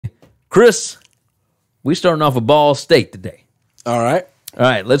Chris, we starting off with Ball State today. All right. All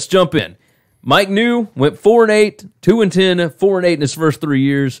right, let's jump in. Mike New went 4-8, 2-10, 4-8 in his first 3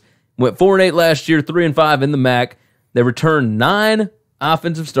 years. Went 4-8 last year, 3-5 in the MAC. They returned 9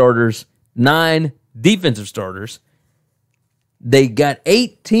 offensive starters, 9 defensive starters. They got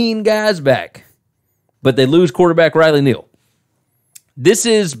 18 guys back, but they lose quarterback Riley Neal. This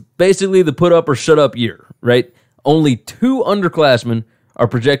is basically the put up or shut up year, right? Only 2 underclassmen are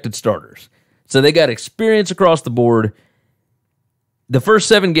projected starters. So they got experience across the board. The first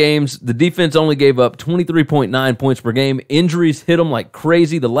 7 games, the defense only gave up 23.9 points per game. Injuries hit them like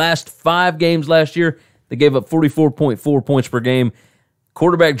crazy. The last 5 games last year, they gave up 44.4 points per game.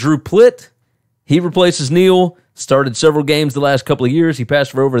 Quarterback Drew Plitt, he replaces Neal, started several games the last couple of years. He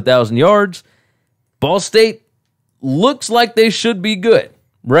passed for over 1,000 yards. Ball State looks like they should be good,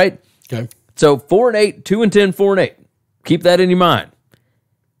 right? Okay. So 4-8, 2-10, 4-8. Keep that in your mind.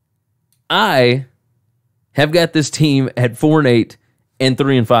 I have got this team at 4-8 and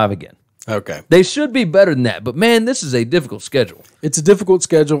 3-5 again. Okay. They should be better than that, but man, this is a difficult schedule. It's a difficult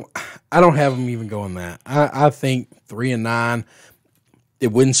schedule. I don't have them even going that. I think 3-9.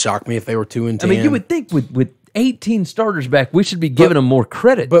 It wouldn't shock me if they were 2-10. I mean, you would think with 18 starters back, we should be giving them more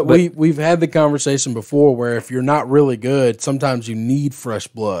credit. But we've had the conversation before where if you're not really good, sometimes you need fresh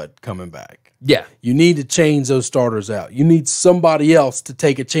blood coming back. Yeah. You need to change those starters out. You need somebody else to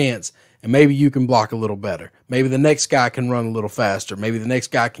take a chance, and maybe you can block a little better. Maybe the next guy can run a little faster. Maybe the next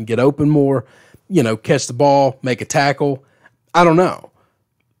guy can get open more, catch the ball, make a tackle. I don't know.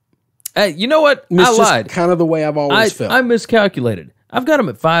 You know what? It's I lied. Just kind of the way I've always felt. I miscalculated. I've got them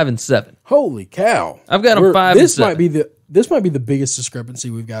at 5-7. Holy cow! I've got them 5-7. This might be the biggest discrepancy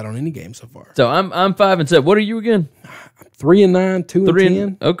we've got on any game so far. So I'm 5-7. What are you again? 3-9,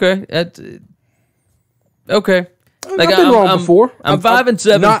 2-10. Okay, that's okay. I've been wrong before. I'm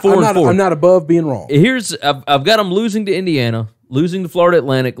 5-7, 4-4. I'm not above being wrong. I've got them losing to Indiana, losing to Florida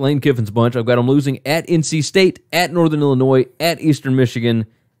Atlantic, Lane Kiffin's bunch. I've got them losing at NC State, at Northern Illinois, at Eastern Michigan,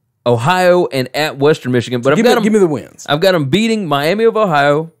 Ohio, and at Western Michigan. But give me the wins. I've got them beating Miami of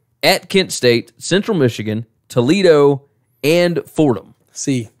Ohio, at Kent State, Central Michigan, Toledo, and Fordham.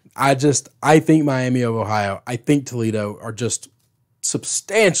 See, I think Miami of Ohio, I think Toledo are just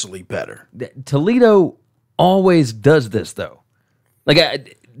substantially better. Toledo always does this, though.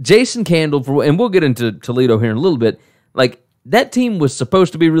 Like, Jason Candle, and we'll get into Toledo here in a little bit, like, that team was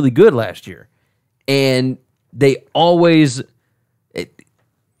supposed to be really good last year. And they always...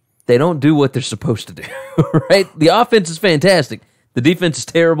 They don't do what they're supposed to do, right? The offense is fantastic. The defense is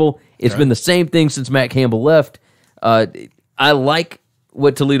terrible. It's been the same thing since Matt Campbell left. I like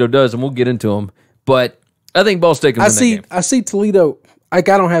what Toledo does, and we'll get into them. But I think Ball State can win that game. I see Toledo. I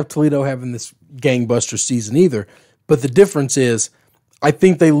don't have Toledo having this gangbuster season either. But the difference is I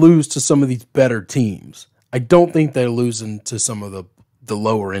think they lose to some of these better teams. I don't think they're losing to some of the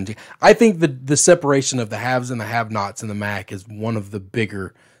lower end. I think the separation of the haves and the have-nots in the MAC is one of the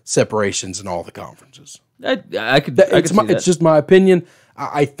bigger separations in all the conferences. It's just my opinion.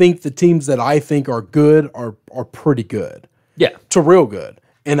 I think the teams that I think are good are pretty good. Yeah. To real good.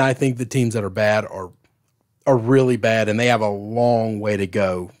 And I think the teams that are bad are really bad, and they have a long way to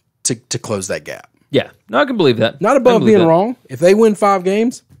go to close that gap. Yeah. No, I can believe that. Not above being wrong. If they win 5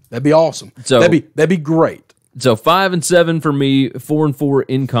 games, that'd be awesome. So, that'd be great. So 5-7 for me, 4-4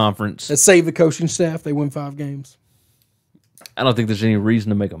 in conference. Let's save the coaching staff. They win 5 games. I don't think there's any reason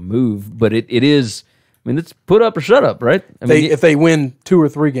to make a move, but it is. I mean, it's put up or shut up, right? If they win 2 or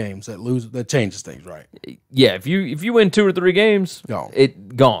 3 games, that changes things, right? Yeah, if you win 2 or 3 games,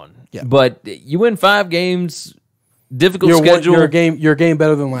 gone. Yeah. But you win 5 games, difficult schedule. You're a game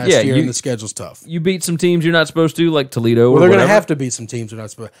better than last year, and the schedule's tough. You beat some teams you're not supposed to, like Toledo. Well, they're going to have to beat some teams they're not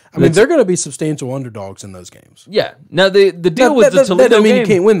supposed to. I mean, they're going to be substantial underdogs in those games. Yeah. Now the deal with the Toledo that doesn't mean game, you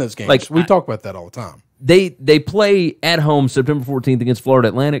can't win those games. Like, we talk about that all the time. They play at home September 14th against Florida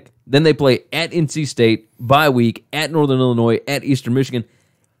Atlantic. Then they play at NC State, bye week, at Northern Illinois, at Eastern Michigan.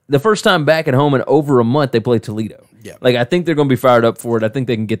 The first time back at home in over a month, they play Toledo. Yeah. Like, I think they're going to be fired up for it. I think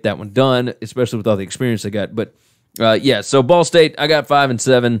they can get that one done, especially with all the experience they got. But, so Ball State, I got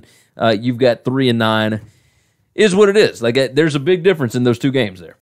 5-7. You've got 3-9. Is what it is. Like, there's a big difference in those 2 games there.